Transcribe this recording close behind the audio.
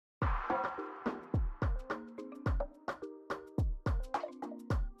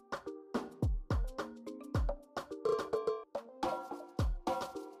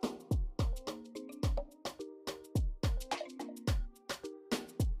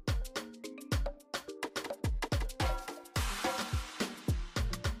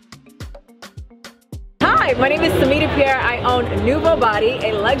Hi, my name is Samita Pierre. I own Nouveau Body,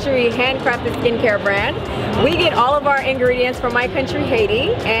 a luxury handcrafted skincare brand. We get all of our ingredients from my country,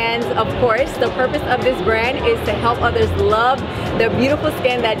 Haiti, and of course, the purpose of this brand is to help others love the beautiful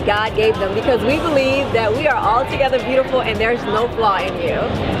skin that God gave them, because we believe that we are all together beautiful and there's no flaw in you.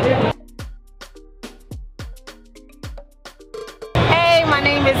 Hey, my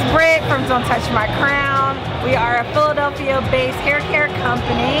name is Britt from Don't Touch My Crown. We are a Philadelphia-based hair care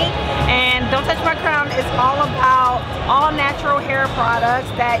company, and Don't Touch My Crown is all about all natural hair products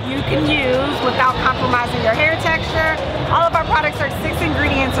that you can use without compromising your hair texture. All of our products are 6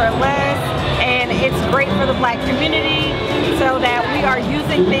 ingredients or less, and it's great for the Black community so that we are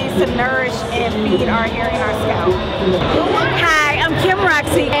using things to nourish and feed our hair and our scalp. Hi, I'm Kim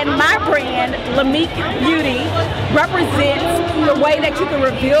Roxy, and my brand, Lamique Beauty, represents the way that you can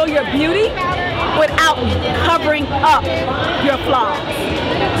reveal your beauty without covering up your flaws.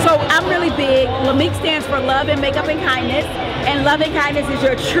 So I'm really big. Lamique stands for love and makeup and kindness, and love and kindness is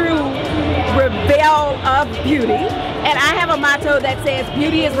your true reveal of beauty. And I have a motto that says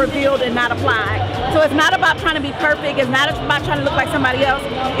beauty is revealed and not applied. So it's not about trying to be perfect, it's not about trying to look like somebody else,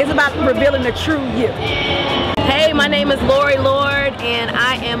 it's about revealing the true you. Hey, my name is Lori Lord, and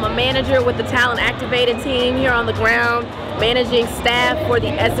I am a manager with the Talent Activated team here on the ground, managing staff for the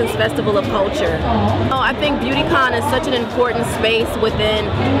Essence Festival of Culture. I think Beautycon is such an important space within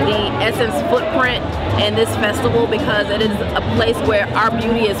the Essence footprint and this festival, because it is a place where our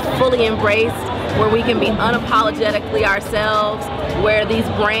beauty is fully embraced, where we can be unapologetically ourselves, where these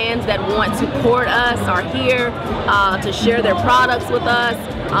brands that want to court us are here to share their products with us.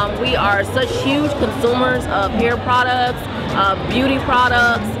 We are such huge consumers of hair products, beauty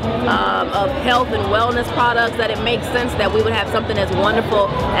products, of health and wellness products, that it makes sense that we would have something as wonderful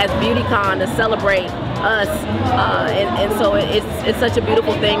as Beautycon to celebrate us. And so it's such a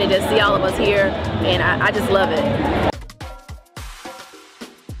beautiful thing to just see all of us here, and I just love it.